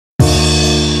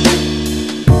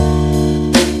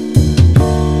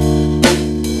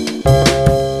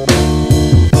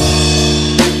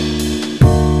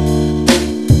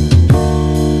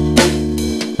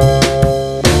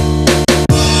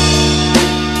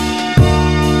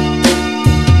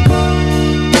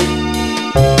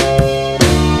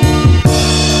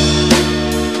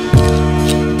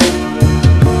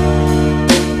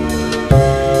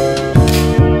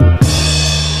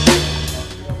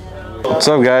What's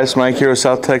up guys, Mike here with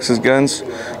South Texas Guns.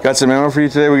 Got some ammo for you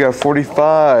today. We got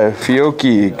 45,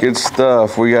 Fiocchi, good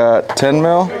stuff. We got 10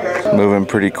 mil, moving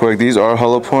pretty quick. These are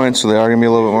hollow points, so they are gonna be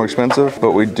a little bit more expensive,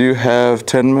 but we do have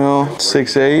 10 mil,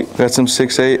 6.8, got some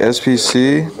 6.8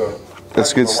 SPC.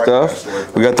 That's good stuff.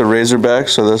 We got the Razorback,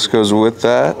 so this goes with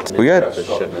that. We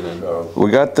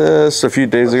got this a few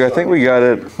days ago. I think we got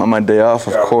it on my day off,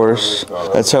 of course.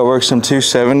 That's how it works. Some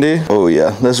 270. Oh yeah,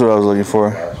 that's what I was looking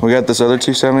for. We got this other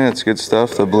 270. That's good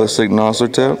stuff. The ballistic nozzle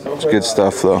tip. It's good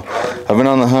stuff though. I've been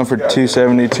on the hunt for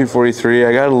 270, 243.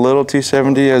 I got a little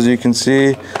 270, as you can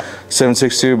see.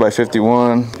 7.62 by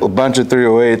 51, a bunch of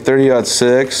 308,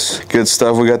 30-06, good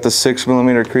stuff. We got the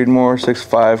 6mm Creedmoor,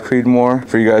 6.5 Creedmoor.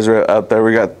 For you guys who are out there,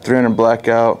 we got 300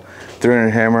 Blackout, 300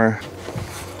 Hammer.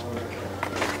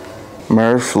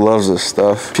 Murph loves this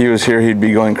stuff. If he was here, he'd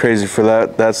be going crazy for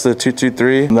that. That's the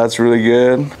 223, that's really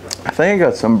good. I think I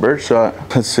got some birdshot.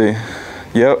 Let's see.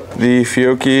 Yep, the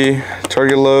Fiocchi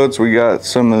target loads. We got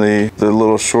some of the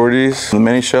little shorties, the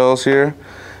mini shells here.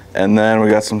 And then we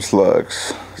got some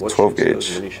slugs, 12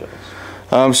 gauge.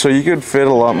 So you could fit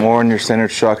a lot more in your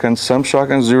standard shotgun. Some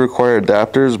shotguns do require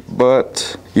adapters,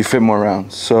 but you fit more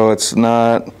rounds. So it's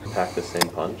not... Pack the same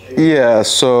punch? Yeah,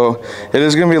 so it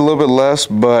is gonna be a little bit less,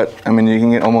 but I mean, you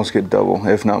can almost get double,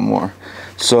 if not more.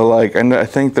 So like, I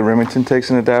think the Remington takes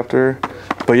an adapter,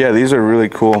 but yeah, these are really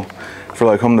cool for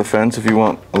like home defense if you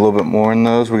want a little bit more in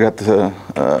those. We got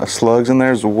the slugs in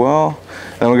there as well.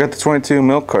 And we got the 22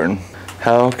 milk carton.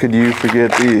 How could you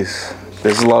forget these?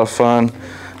 This is a lot of fun.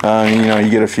 You know, you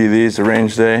get a few of these, a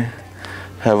range day,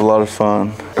 have a lot of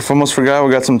fun. I almost forgot,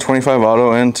 we got some 25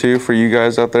 auto in too for you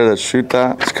guys out there that shoot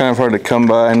that. It's kind of hard to come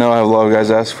by. I know I have a lot of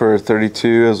guys ask for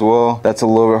 32 as well. That's a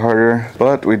little bit harder,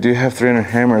 but we do have 300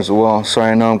 Hammer as well. Sorry,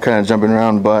 I know I'm kind of jumping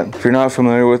around, but if you're not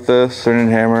familiar with this,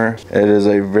 300 Hammer, it is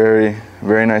a very,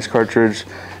 very nice cartridge.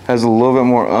 Has a little bit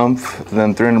more oomph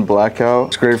than 300 Blackout.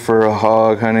 It's great for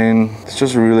hog hunting. It's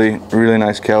just a really, really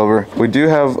nice caliber. We do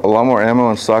have a lot more ammo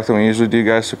in stock than we usually do,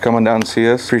 guys, so come on down and see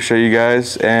us. Appreciate you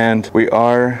guys. And we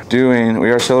are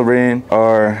celebrating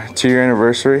our 2-year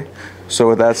anniversary. So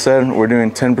with that said, we're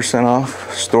doing 10%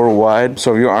 off store-wide.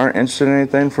 So if you aren't interested in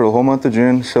anything for the whole month of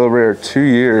June, celebrate our 2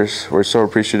 years. We're so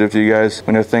appreciative to you guys.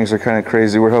 We know things are kind of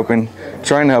crazy. We're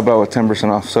trying to help out with 10%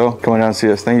 off. So come on down and see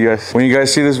us. Thank you guys. When you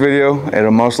guys see this video,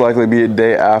 it'll most likely be a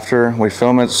day after we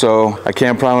film it. So I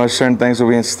can't promise certain things will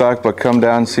be in stock, but come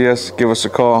down and see us. Give us a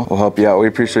call. We'll help you out. We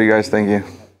appreciate you guys. Thank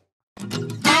you.